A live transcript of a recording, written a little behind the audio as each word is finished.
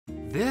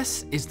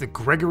This is the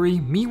Gregory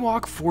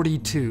Miwok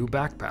 42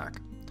 backpack.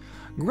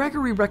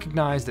 Gregory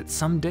recognized that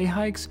some day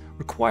hikes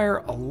require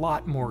a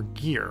lot more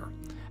gear,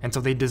 and so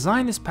they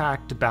designed this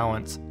pack to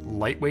balance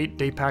lightweight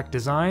day pack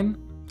design,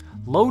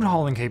 load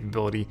hauling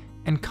capability,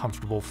 and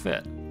comfortable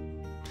fit.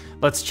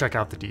 Let's check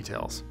out the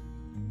details.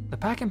 The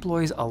pack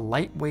employs a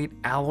lightweight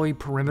alloy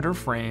perimeter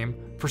frame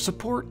for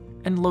support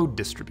and load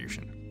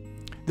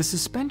distribution. The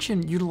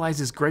suspension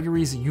utilizes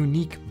Gregory's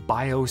unique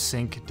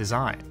BioSync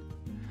design.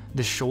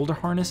 The shoulder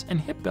harness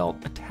and hip belt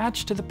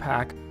attach to the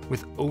pack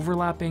with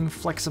overlapping,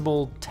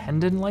 flexible,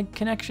 tendon-like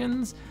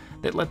connections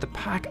that let the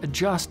pack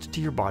adjust to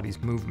your body's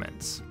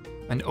movements.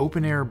 An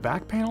open-air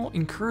back panel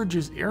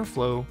encourages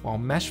airflow while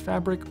mesh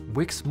fabric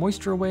wicks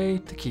moisture away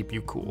to keep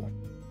you cool.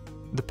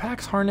 The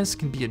pack's harness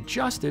can be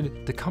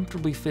adjusted to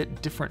comfortably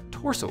fit different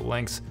torso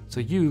lengths so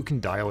you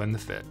can dial in the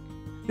fit.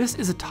 This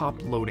is a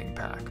top loading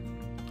pack.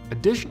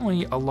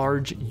 Additionally, a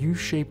large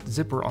U-shaped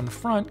zipper on the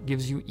front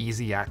gives you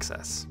easy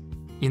access.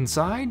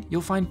 Inside,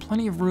 you'll find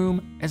plenty of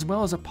room as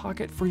well as a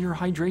pocket for your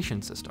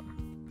hydration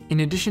system. In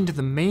addition to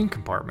the main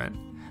compartment,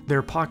 there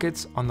are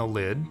pockets on the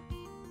lid,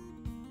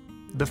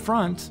 the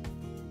front,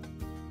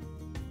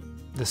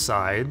 the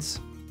sides,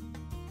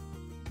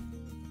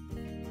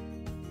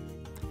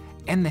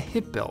 and the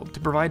hip belt to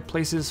provide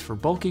places for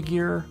bulky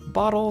gear,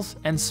 bottles,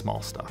 and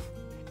small stuff.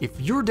 If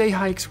your day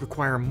hikes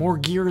require more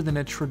gear than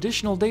a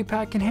traditional day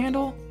pack can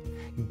handle,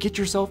 get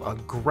yourself a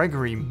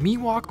Gregory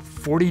Miwok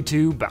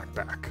 42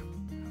 backpack.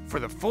 For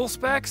the full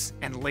specs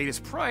and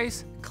latest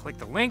price, click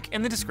the link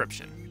in the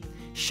description.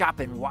 Shop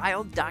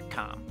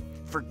Enwild.com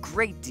for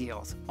great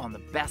deals on the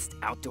best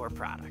outdoor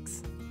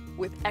products.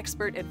 With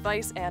expert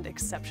advice and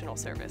exceptional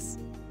service.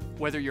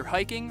 Whether you're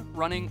hiking,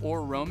 running,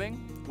 or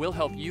roaming, we'll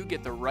help you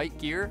get the right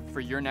gear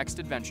for your next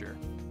adventure.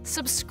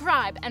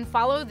 Subscribe and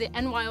follow the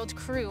Enwild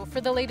crew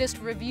for the latest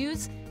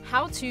reviews,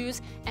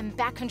 how-tos, and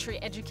backcountry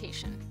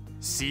education.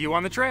 See you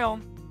on the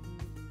trail!